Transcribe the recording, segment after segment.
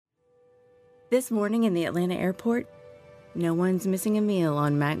This morning in the Atlanta airport, no one's missing a meal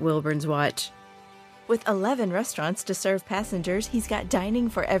on Mac Wilburn's watch. With 11 restaurants to serve passengers, he's got dining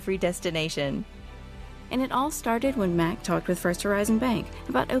for every destination. And it all started when Mac talked with First Horizon Bank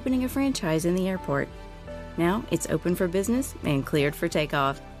about opening a franchise in the airport. Now it's open for business and cleared for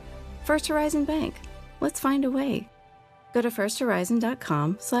takeoff. First Horizon Bank. Let's find a way. Go to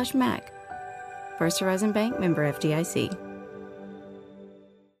firsthorizon.com/Mac. First Horizon Bank, member FDIC.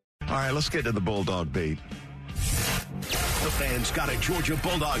 All right, let's get to the Bulldog Beat. The fans got a Georgia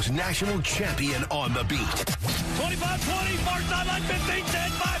Bulldogs national champion on the beat. 25-20, far sideline, 15,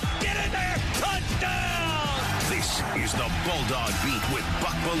 10-5, get in there, touchdown! This is the Bulldog Beat with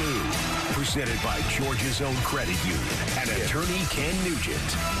Buck Ballou, presented by Georgia's own credit union and attorney Ken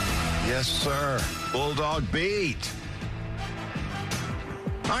Nugent. Yes, sir. Bulldog Beat.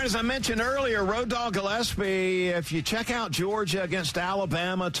 All right, as I mentioned earlier, Road Dogg Gillespie, if you check out Georgia against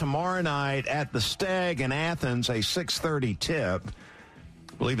Alabama tomorrow night at the Steg in Athens, a 6:30 tip,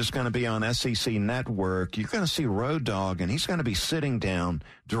 I believe it's going to be on SEC Network, you're going to see Road Dogg, and he's going to be sitting down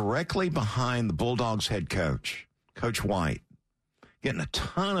directly behind the Bulldogs head coach, Coach White, getting a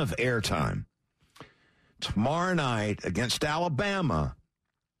ton of airtime. Tomorrow night against Alabama,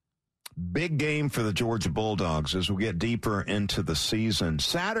 big game for the Georgia Bulldogs as we get deeper into the season.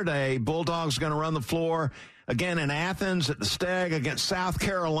 Saturday, Bulldogs going to run the floor again in Athens at the Steg against South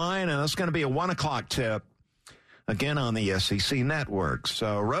Carolina. That's going to be a 1 o'clock tip again on the SEC Network.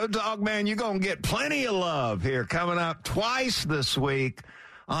 So, Road Dogg, man, you're going to get plenty of love here coming up twice this week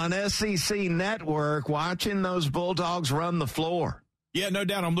on SEC Network, watching those Bulldogs run the floor. Yeah, no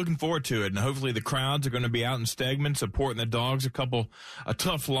doubt. I'm looking forward to it, and hopefully the crowds are going to be out in Stegman supporting the Dogs. A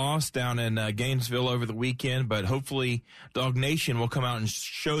tough loss down in Gainesville over the weekend, but hopefully Dog Nation will come out and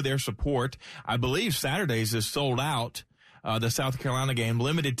show their support. I believe Saturdays is sold out, the South Carolina game.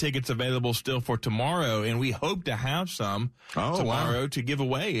 Limited tickets available still for tomorrow, and we hope to have some tomorrow to give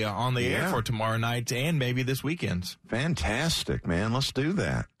away on the air for tomorrow night and maybe this weekend's. Fantastic, man. Let's do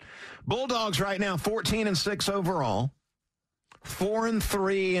that. Bulldogs right now 14-6 overall.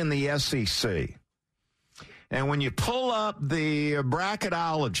 4-3 in the SEC. And when you pull up the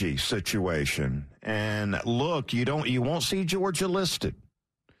bracketology situation and look, you won't see Georgia listed.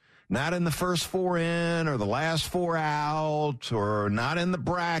 Not in the first four in or the last four out or not in the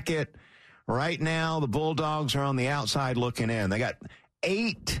bracket. Right now, the Bulldogs are on the outside looking in. They got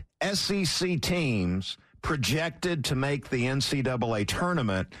 8 SEC teams projected to make the NCAA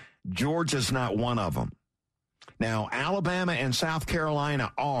tournament. Georgia's not one of them. Now, Alabama and South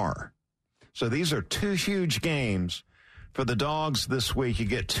Carolina are. So these are 2 huge games for the Dogs this week. You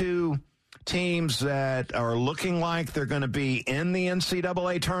get 2 teams that are looking like they're going to be in the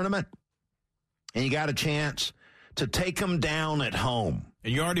NCAA tournament, and you got a chance to take them down at home.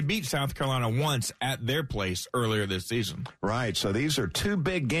 And you already beat South Carolina once at their place earlier this season. Right, so these are 2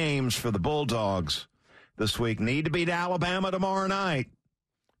 big games for the Bulldogs this week. Need to beat Alabama tomorrow night.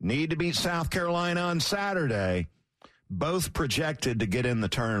 Need to beat South Carolina on Saturday. Both projected to get in the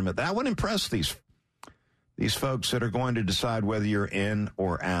tournament. That would impress these folks that are going to decide whether you're in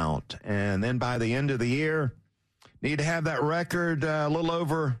or out. And then by the end of the year, need to have that record a little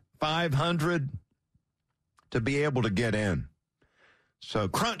over 500 to be able to get in. So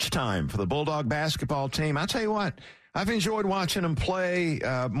crunch time for the Bulldog basketball team. I tell you what, I've enjoyed watching them play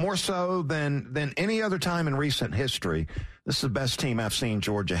more so than any other time in recent history. This is the best team I've seen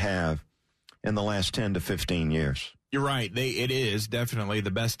Georgia have in the last 10 to 15 years. You're right. It is definitely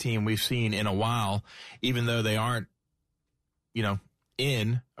the best team we've seen in a while, even though they aren't,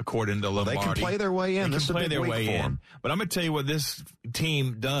 in, according to Lombardi. They can play their way in. This is a big week for them. But I'm going to tell you what this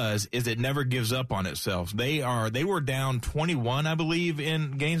team does is it never gives up on itself. They were down 21, I believe,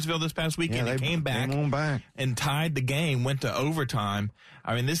 in Gainesville this past weekend. They came back and tied the game, went to overtime.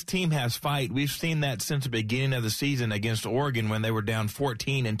 I mean, this team has fight. We've seen that since the beginning of the season against Oregon when they were down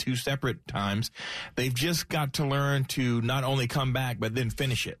 14 in 2 separate times. They've just got to learn to not only come back, but then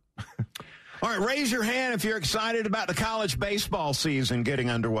finish it. All right, raise your hand if you're excited about the college baseball season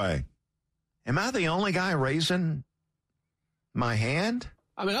getting underway. Am I the only guy raising my hand?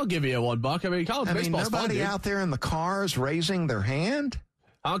 I mean, I'll give you $1. I mean, college baseball's fun, nobody dude. out there in the cars raising their hand?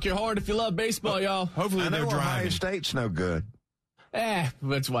 I don't care hard if you love baseball, y'all. Hopefully they're driving. Ohio State's no good.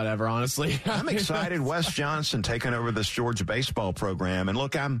 It's whatever, honestly. I'm excited. Wes Johnson taking over this Georgia baseball program. And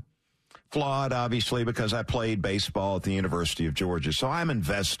look, I'm flawed, obviously, because I played baseball at the University of Georgia. So I'm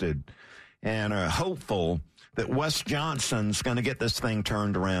invested and hopeful that Wes Johnson's going to get this thing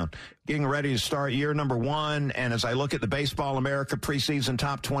turned around. Getting ready to start year number 1, and as I look at the Baseball America preseason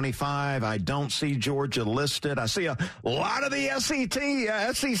top 25, I don't see Georgia listed. I see a lot of the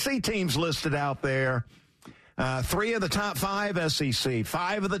SEC teams listed out there. 3 of the top 5 SEC,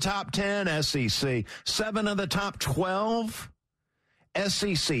 5 of the top 10 SEC, 7 of the top 12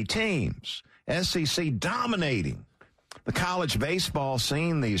 SEC teams. SEC dominating the college baseball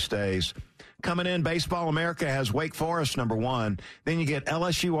scene these days. Coming in, Baseball America has Wake Forest number 1. Then you get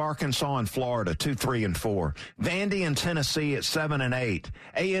LSU, Arkansas, and Florida 2, 3, and 4. Vandy and Tennessee at 7 and 8.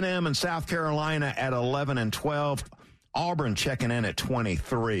 A&M and South Carolina at 11 and 12. Auburn checking in at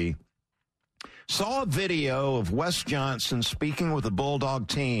 23. Saw a video of Wes Johnson speaking with the Bulldog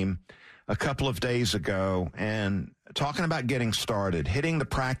team a couple of days ago and talking about getting started, hitting the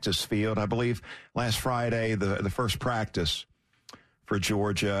practice field. I believe last Friday, the first practice for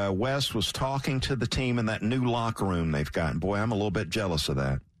Georgia. Wes was talking to the team in that new locker room they've got. Boy, I'm a little bit jealous of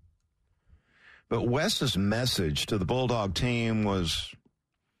that. But Wes's message to the Bulldog team was,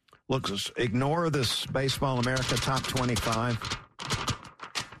 look, ignore this Baseball America top 25.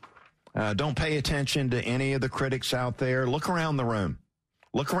 Don't pay attention to any of the critics out there. Look around the room.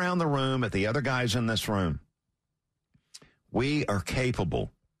 Look around the room at the other guys in this room. We are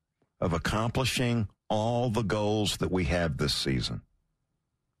capable of accomplishing all the goals that we have this season.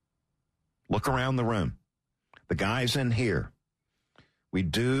 Look around the room. The guys in here, we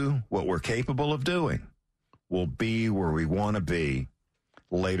do what we're capable of doing. We'll be where we want to be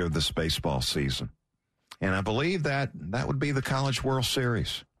later this baseball season. And I believe that would be the College World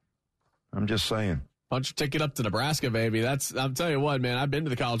Series. I'm just saying. Punch a ticket up to Nebraska, baby. I'm telling you what, man, I've been to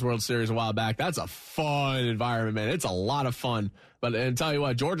the College World Series a while back. That's a fun environment, man. It's a lot of fun. And tell you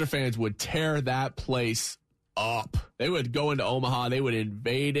what, Georgia fans would tear that place up. They would go into Omaha. They would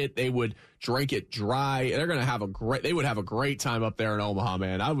invade it. They would drink it dry. They would have a great time up there in Omaha,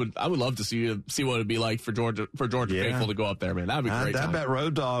 man. I would love to see what it'd be like for Georgia faithful to go up there, man. That'd be great. I bet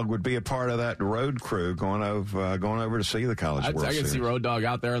Road Dogg would be a part of that road crew going over to see the College World Series. I can see Road Dogg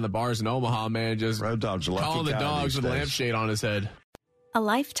out there in the bars in Omaha, man, just Road Dogg's a lucky calling the dogs with a lampshade on his head. A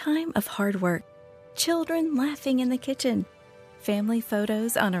lifetime of hard work, children laughing in the kitchen, family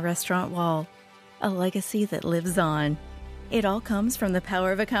photos on a restaurant wall, a legacy that lives on. It all comes from the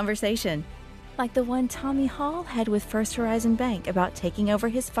power of a conversation, like the one Tommy Hall had with First Horizon Bank about taking over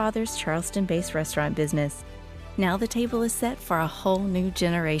his father's Charleston-based restaurant business. Now the table is set for a whole new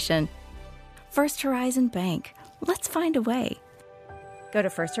generation. First Horizon Bank. Let's find a way. Go to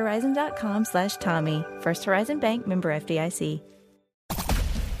firsthorizon.com/Tommy. First Horizon Bank, member FDIC.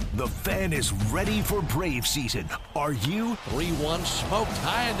 The Fan is ready for Brave season. Are you? 3-1 smoked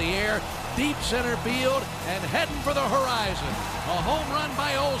high in the air, deep center field, and heading for the horizon. A home run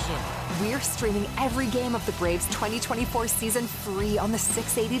by Olsen. We're streaming every game of the Braves 2024 season free on the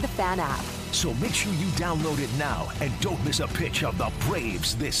 680 The Fan app. So make sure you download it now and don't miss a pitch of the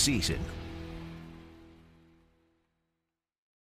Braves this season.